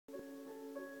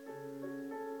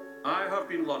I have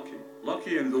been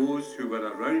lucky in those who were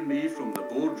around me from the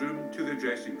boardroom to the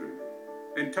dressing room.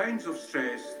 In times of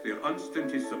stress, their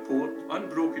unstinted support,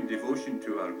 unbroken devotion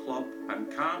to our club,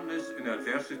 and calmness in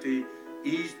adversity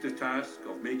eased the task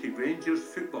of making Rangers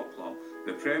Football Club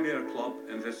the premier club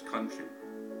in this country.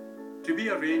 To be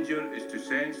a Ranger is to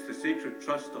sense the sacred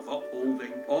trust of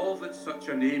upholding all that such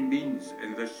a name means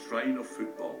in this shrine of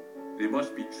football. They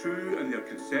must be true in their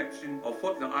conception of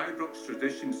what the Ibrox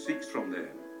tradition seeks from them.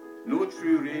 No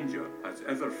true Ranger has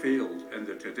ever failed in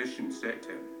the tradition set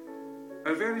him.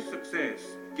 Our very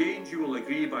success, gained you will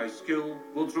agree by skill,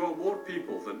 will draw more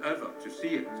people than ever to see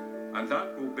it, and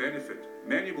that will benefit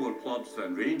many more clubs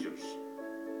than Rangers.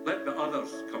 Let the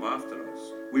others come after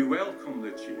us. We welcome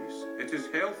the chase. It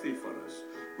is healthy for us.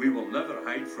 We will never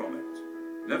hide from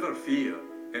it. Never fear.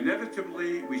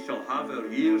 Inevitably, we shall have our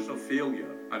years of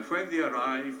failure, and when they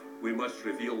arrive, we must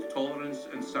reveal tolerance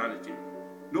and sanity.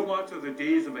 No matter the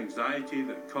days of anxiety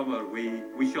that come our way,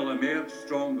 we shall emerge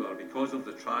stronger because of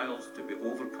the trials to be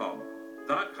overcome.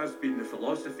 That has been the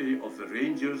philosophy of the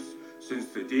Rangers since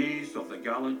the days of the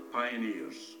gallant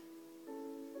pioneers.